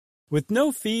With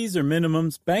no fees or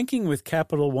minimums, banking with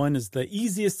Capital One is the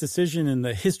easiest decision in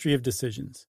the history of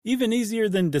decisions. Even easier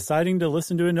than deciding to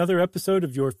listen to another episode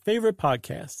of your favorite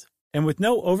podcast. And with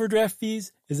no overdraft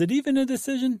fees, is it even a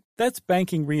decision? That's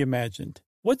banking reimagined.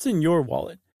 What's in your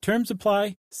wallet? Terms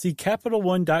apply. See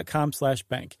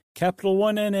CapitalOne.com/bank. Capital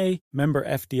One N.A., member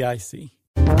FDIC.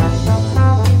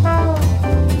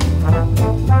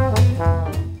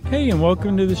 Hey, and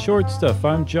welcome to The Short Stuff.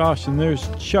 I'm Josh, and there's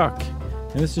Chuck.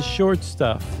 And this is Short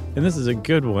Stuff. And this is a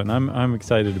good one. I'm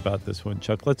excited about this one,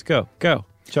 Chuck. Let's go. Go.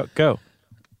 Chuck, go.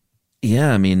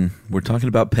 Yeah, I mean, we're talking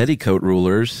about petticoat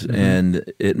rulers, and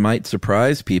it might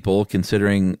surprise people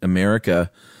considering America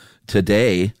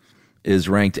today is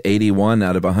ranked 81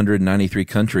 out of 193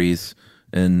 countries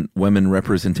in women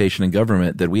representation in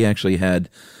government, that we actually had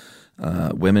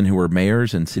women who were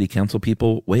mayors and city council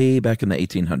people way back in the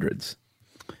 1800s.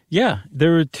 Yeah,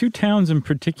 there were two towns in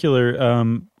particular,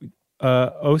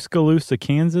 Oskaloosa,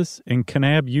 Kansas, and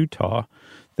Kanab, Utah,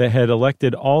 that had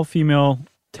elected all-female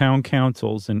town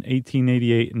councils in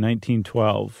 1888 and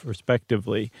 1912,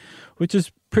 respectively, which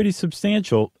is pretty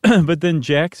substantial. But then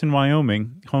Jackson,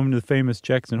 Wyoming, home to the famous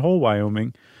Jackson Hole,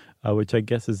 Wyoming, which I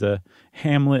guess is a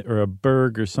hamlet or a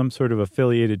burg or some sort of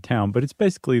affiliated town, but it's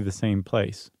basically the same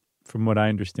place, from what I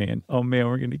understand. Oh, man,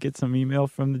 we're going to get some email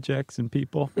from the Jackson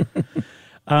people.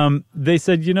 They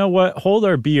said, you know what, hold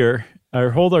our beer,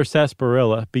 or hold our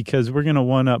sarsaparilla, because we're going to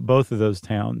one-up both of those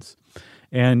towns.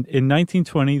 And in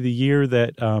 1920, the year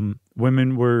that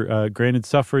women were granted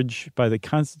suffrage by the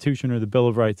Constitution, or the Bill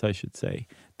of Rights, I should say,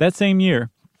 that same year,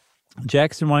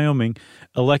 Jackson, Wyoming,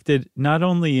 elected not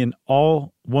only an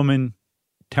all-woman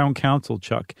town council,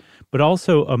 Chuck, but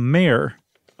also a mayor,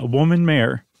 a woman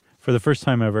mayor, for the first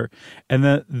time ever. And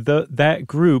that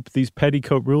group, these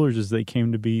petticoat rulers as they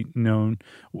came to be known,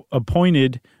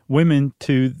 appointed women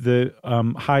to the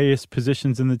highest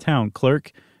positions in the town: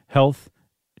 clerk, health,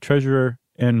 treasurer,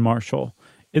 and marshal.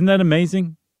 Isn't that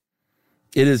amazing?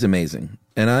 It is amazing.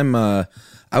 And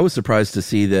I was surprised to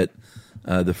see that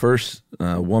the first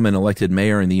woman elected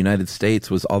mayor in the United States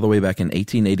was all the way back in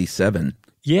 1887.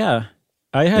 Yeah,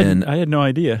 I had no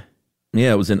idea.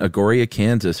 Yeah, it was in Agoria,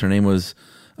 Kansas. Her name was,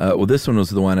 this one was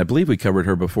the one, I believe we covered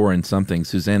her before in something,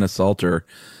 Susanna Salter,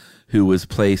 who was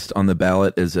placed on the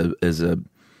ballot as a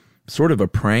sort of a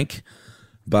prank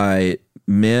by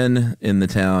men in the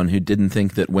town who didn't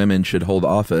think that women should hold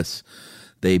office.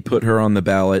 They put her on the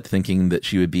ballot thinking that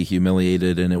she would be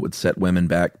humiliated and it would set women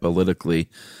back politically.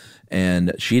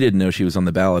 And she didn't know she was on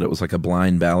the ballot. It was like a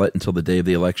blind ballot until the day of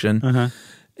the election. Uh-huh.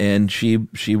 And she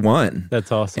won.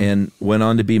 That's awesome. And went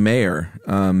on to be mayor.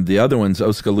 The other one's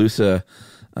Oskaloosa,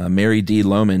 Mary D.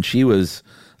 Lohman. She was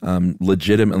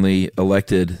legitimately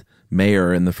elected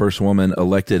mayor, and the first woman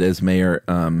elected as mayor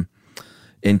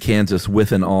in Kansas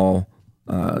with an all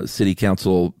city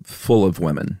council full of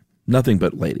women. Nothing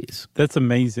but ladies. That's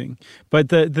amazing. But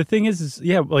the thing is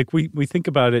yeah, like we think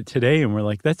about it today and we're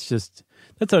like, that's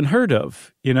unheard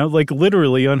of, like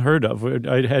literally unheard of.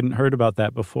 I hadn't heard about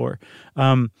that before.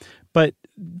 But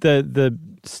the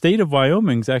state of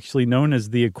Wyoming is actually known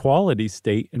as the equality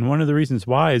state. And one of the reasons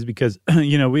why is because,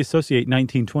 we associate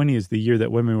 1920 as the year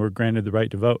that women were granted the right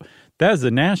to vote. That is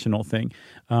a national thing.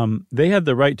 They had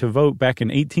the right to vote back in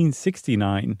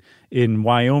 1869 in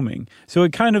Wyoming. So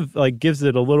it kind of like gives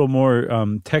it a little more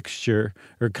texture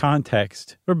or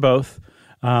context, or both,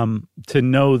 to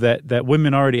know that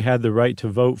women already had the right to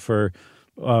vote for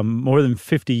more than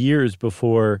 50 years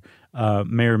before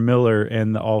Mayor Miller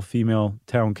and the all-female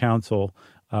town council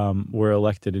were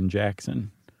elected in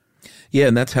Jackson. Yeah,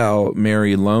 and that's how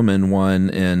Mary Lohman won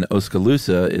in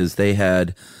Oskaloosa, is they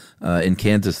had, in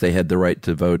Kansas, they had the right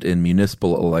to vote in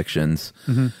municipal elections.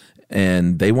 Mm-hmm.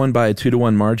 And they won by a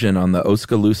 2-1 margin on the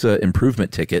Oskaloosa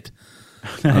improvement ticket.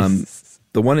 Nice.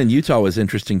 The one in Utah was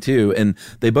interesting too, and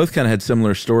they both kind of had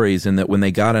similar stories in that when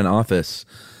they got in office,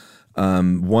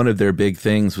 one of their big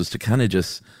things was to kind of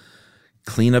just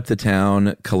clean up the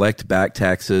town, collect back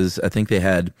taxes. I think they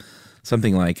had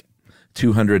something like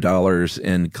 $200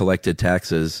 in collected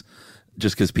taxes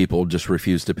just because people just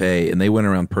refused to pay. And they went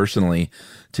around personally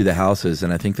to the houses,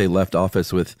 and I think they left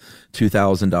office with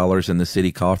 $2,000 in the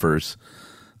city coffers.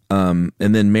 And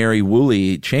then Mary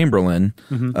Woolley Chamberlain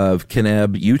of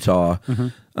Kanab, Utah,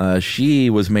 she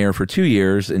was mayor for 2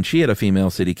 years, and she had a female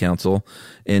city council,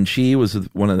 and she was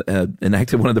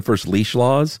enacted one of the first leash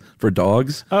laws for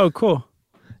dogs. Oh, cool.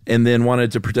 And then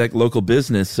wanted to protect local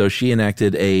business, so she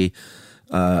enacted a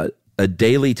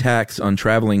daily tax on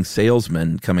traveling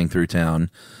salesmen coming through town,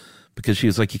 because she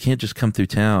was like, you can't just come through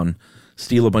town,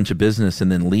 steal a bunch of business,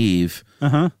 and then leave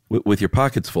with your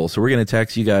pockets full. So we're going to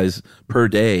tax you guys per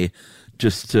day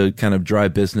just to kind of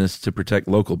drive business to protect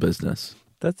local business.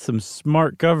 That's some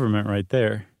smart government right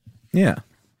there. Yeah.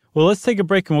 Well, let's take a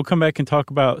break and we'll come back and talk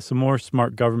about some more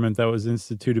smart government that was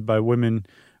instituted by women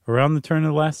around the turn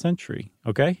of the last century.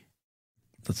 Okay?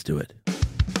 Let's do it.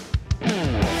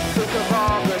 Think of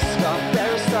all the stuff,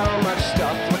 there's so much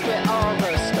stuff. Look at all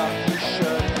the stuff you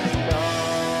should know.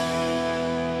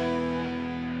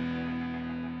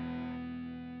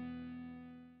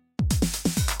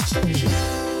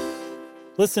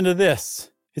 Listen to this.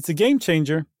 It's a game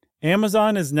changer.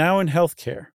 Amazon is now in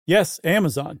healthcare. Yes,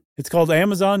 Amazon. It's called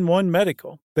Amazon One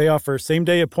Medical. They offer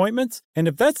same-day appointments, and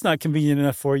if that's not convenient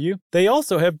enough for you, they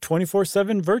also have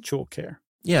 24/7 virtual care.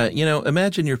 Yeah,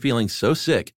 imagine you're feeling so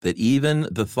sick that even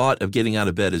the thought of getting out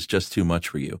of bed is just too much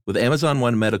for you. With Amazon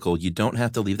One Medical, you don't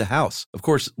have to leave the house. Of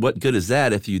course, what good is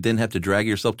that if you then have to drag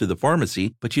yourself to the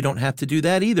pharmacy, but you don't have to do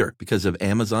that either because of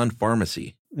Amazon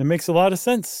Pharmacy. It makes a lot of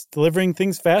sense. Delivering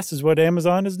things fast is what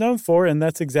Amazon is known for, and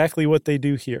that's exactly what they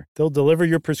do here. They'll deliver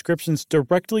your prescriptions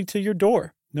directly to your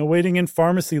door. No waiting in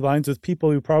pharmacy lines with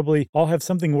people who probably all have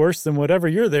something worse than whatever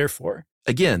you're there for.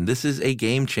 Again, this is a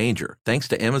game changer. Thanks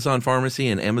to Amazon Pharmacy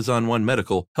and Amazon One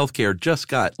Medical, healthcare just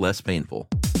got less painful.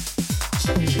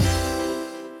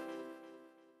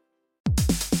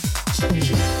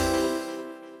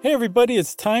 Hey everybody,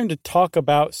 it's time to talk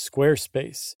about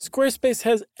Squarespace. Squarespace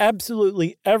has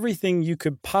absolutely everything you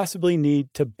could possibly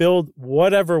need to build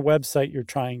whatever website you're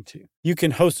trying to. You can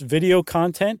host video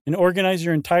content and organize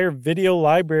your entire video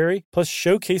library, plus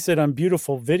showcase it on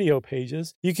beautiful video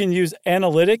pages. You can use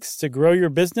analytics to grow your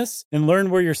business and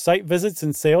learn where your site visits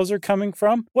and sales are coming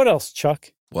from. What else,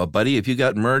 Chuck? Well, buddy, if you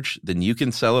got merch, then you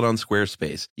can sell it on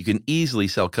Squarespace. You can easily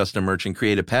sell custom merch and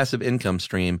create a passive income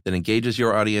stream that engages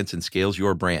your audience and scales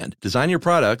your brand. Design your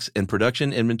products, and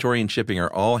production, inventory, and shipping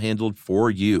are all handled for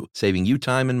you, saving you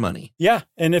time and money. Yeah,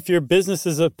 and if your business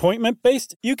is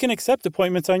appointment-based, you can accept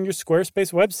appointments on your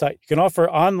Squarespace website. You can offer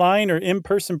online or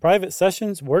in-person private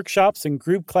sessions, workshops, and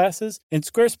group classes, and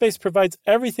Squarespace provides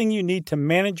everything you need to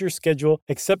manage your schedule,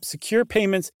 accept secure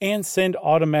payments, and send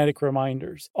automatic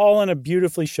reminders, all on a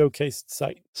beautifully showcased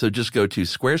site. So just go to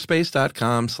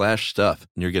squarespace.com/stuff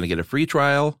and you're going to get a free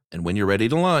trial. And when you're ready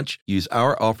to launch, use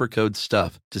our offer code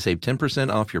STUFF to save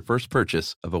 10% off your first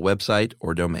purchase of a website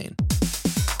or domain.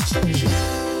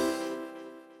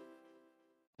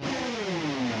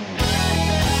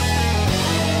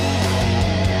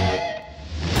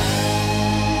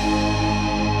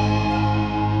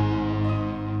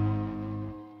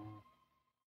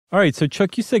 All right, so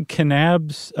Chuck, you said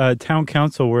Kanab's town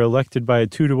council were elected by a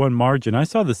 2-1 margin. I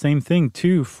saw the same thing,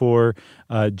 too, for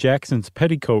Jackson's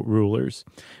petticoat rulers,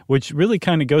 which really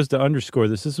kind of goes to underscore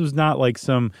this. This was not like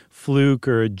some fluke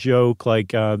or a joke like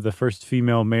the first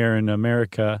female mayor in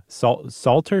America,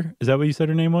 Salter? Is that what you said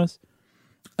her name was?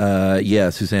 Yeah,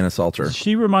 Susanna Salter.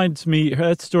 She reminds me,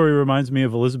 that story reminds me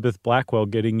of Elizabeth Blackwell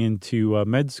getting into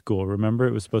med school. Remember?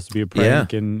 It was supposed to be a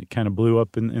prank and kind of blew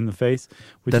up in the face.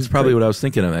 That's probably what I was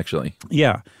thinking of, actually.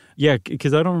 Yeah,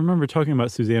 because I don't remember talking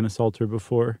about Susanna Salter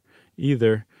before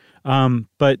either.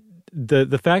 But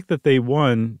the fact that they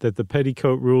won, that the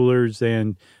petticoat rulers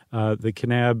and the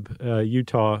Kanab,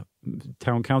 Utah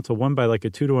town council won by like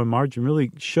a 2-1 margin really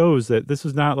shows that this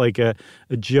was not like a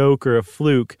joke or a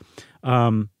fluke.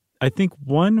 I think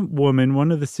one woman,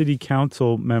 one of the city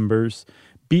council members,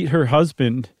 beat her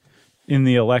husband in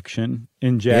the election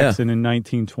in Jackson in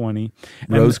 1920.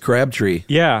 Rose Crabtree.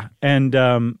 Yeah, and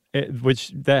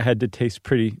which that had to taste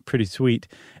pretty sweet.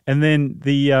 And then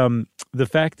the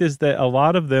fact is that a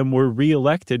lot of them were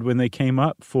reelected when they came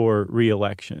up for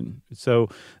reelection. So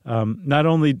not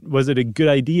only was it a good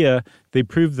idea, they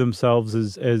proved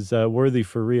themselves as worthy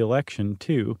for reelection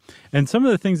too. And some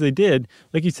of the things they did,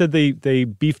 like you said, they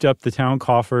beefed up the town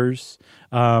coffers.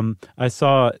 I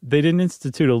saw they didn't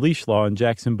institute a leash law in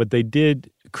Jackson, but they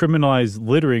did criminalize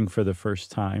littering for the first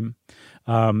time.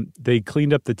 They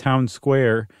cleaned up the town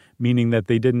square, meaning that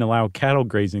they didn't allow cattle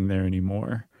grazing there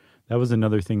anymore. That was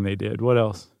another thing they did. What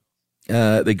else?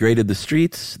 They graded the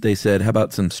streets. They said, how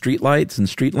about some street lights and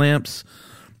street lamps?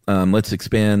 Let's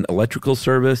expand electrical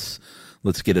service.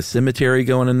 Let's get a cemetery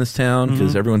going in this town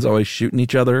because everyone's always shooting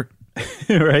each other.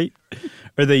 Right?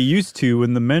 Or they used to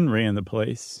when the men ran the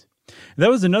place. That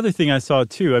was another thing I saw,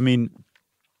 too. I mean,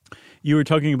 you were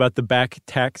talking about the back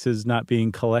taxes not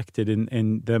being collected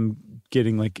and them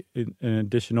getting like an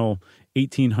additional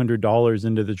 $1,800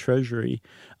 into the treasury.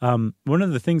 One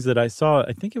of the things that I saw,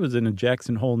 I think it was in a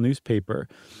Jackson Hole newspaper,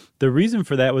 the reason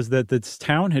for that was that this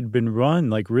town had been run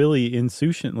like really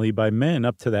insouciantly by men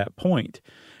up to that point.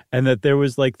 And that there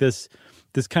was like this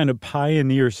this kind of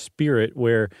pioneer spirit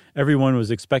where everyone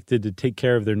was expected to take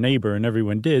care of their neighbor, and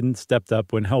everyone did and stepped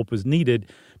up when help was needed.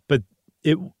 But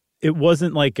it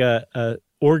wasn't like a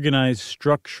organized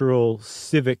structural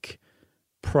civic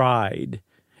pride.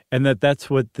 And that's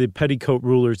what the petticoat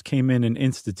rulers came in and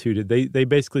instituted. They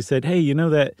basically said, hey, you know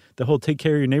that the whole take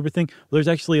care of your neighbor thing? Well, there's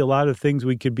actually a lot of things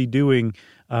we could be doing,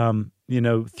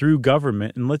 through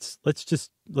government. And let's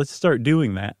start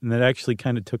doing that. And that actually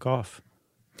kind of took off.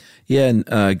 Yeah,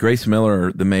 and Grace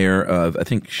Miller, the mayor of, I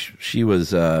think she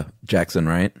was Jackson,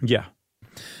 right? Yeah.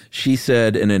 She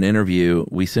said in an interview,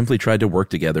 we simply tried to work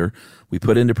together. We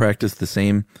put into practice the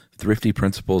same thrifty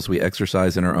principles we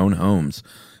exercise in our own homes.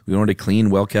 We wanted a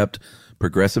clean, well-kept,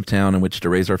 progressive town in which to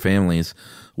raise our families.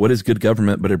 What is good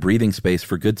government but a breathing space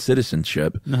for good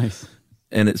citizenship? Nice.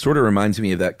 And it sort of reminds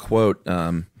me of that quote.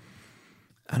 I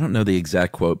don't know the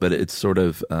exact quote, but it's sort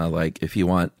of like if you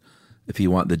want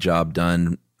the job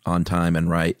done on time and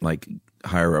right, like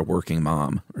hire a working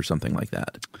mom or something like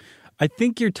that. I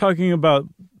think you're talking about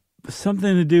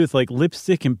something to do with like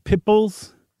lipstick and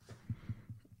pipples.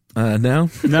 No.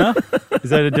 No? Is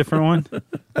that a different one?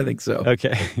 I think so.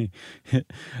 Okay.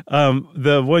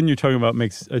 The one you're talking about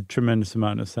makes a tremendous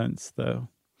amount of sense, though.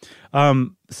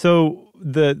 So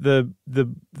the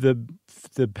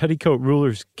petticoat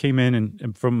rulers came in,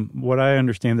 and from what I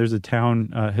understand, there's a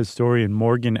town historian,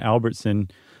 Morgan Albertson.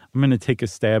 I'm going to take a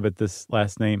stab at this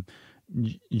last name.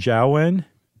 Jaouen?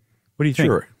 What do you think?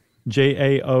 Sure.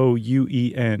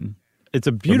 Jaouen. It's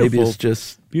a beautiful, or maybe it's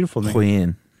just beautiful name.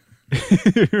 Queen.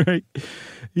 Right.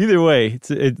 Either way,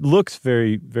 it looks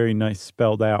very, very nice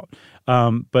spelled out.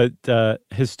 But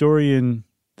historian,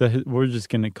 we're just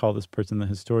going to call this person the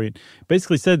historian,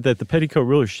 basically said that the petticoat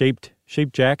rulers shaped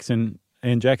Jackson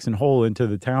and Jackson Hole into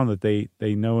the town that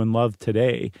they know and love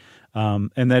today,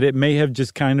 and that it may have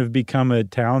just kind of become a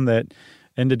town that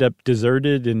ended up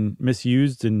deserted and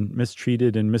misused and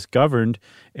mistreated and misgoverned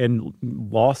and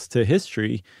lost to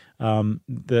history.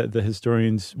 The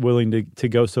historians willing to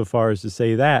go so far as to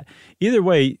say that. Either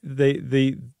way,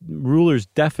 the rulers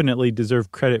definitely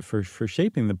deserve credit for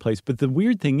shaping the place. But the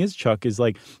weird thing is, Chuck, is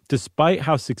like despite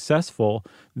how successful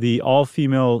the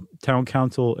all-female town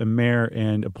council and mayor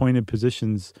and appointed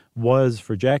positions was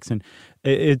for Jackson,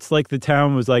 it's like the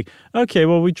town was like, okay,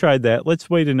 well, we tried that. Let's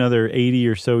wait another 80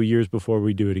 or so years before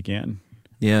we do it again.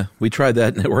 Yeah, we tried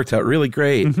that and it worked out really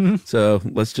great. Mm-hmm. So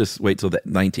let's just wait till the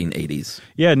 1980s.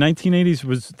 Yeah, 1980s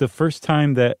was the first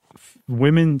time that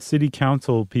women city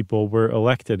council people were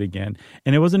elected again.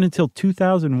 And it wasn't until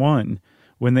 2001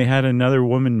 when they had another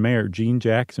woman mayor, Jean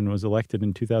Jackson, was elected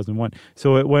in 2001.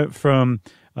 So it went from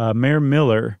Mayor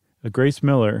Miller, Grace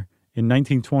Miller, in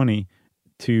 1920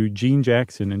 to Jean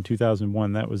Jackson in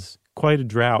 2001. That was quite a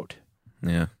drought.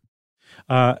 Yeah.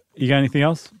 You got anything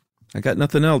else? I got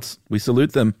nothing else. We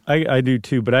salute them. I do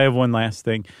too, but I have one last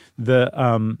thing.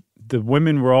 The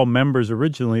women were all members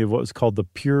originally of what was called the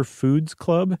Pure Foods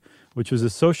Club, which was a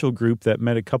social group that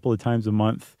met a couple of times a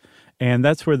month. And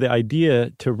that's where the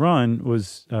idea to run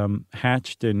was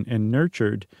hatched and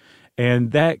nurtured.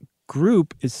 And that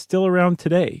group is still around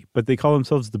today, but they call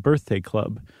themselves the Birthday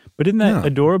Club. But isn't that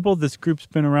adorable? This group's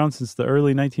been around since the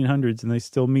early 1900s, and they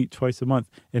still meet twice a month.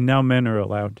 And now men are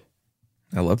allowed.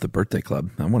 I love the Birthday Club.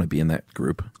 I want to be in that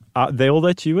group. They'll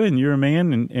let you in. You're a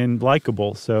man and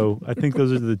likable. So I think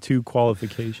those are the two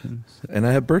qualifications. And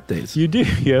I have birthdays. You do.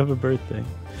 You have a birthday.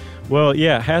 Well,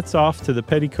 yeah, hats off to the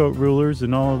petticoat rulers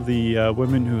and all of the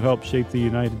women who helped shape the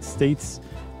United States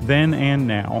then and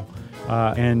now.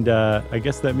 And I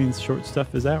guess that means Short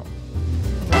Stuff is out.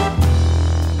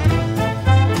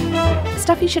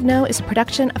 Stuff You Should Know is a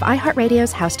production of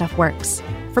iHeartRadio's How Stuff Works.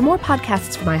 For more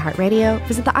podcasts from iHeartRadio,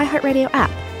 visit the iHeartRadio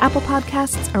app, Apple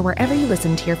Podcasts, or wherever you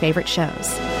listen to your favorite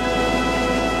shows.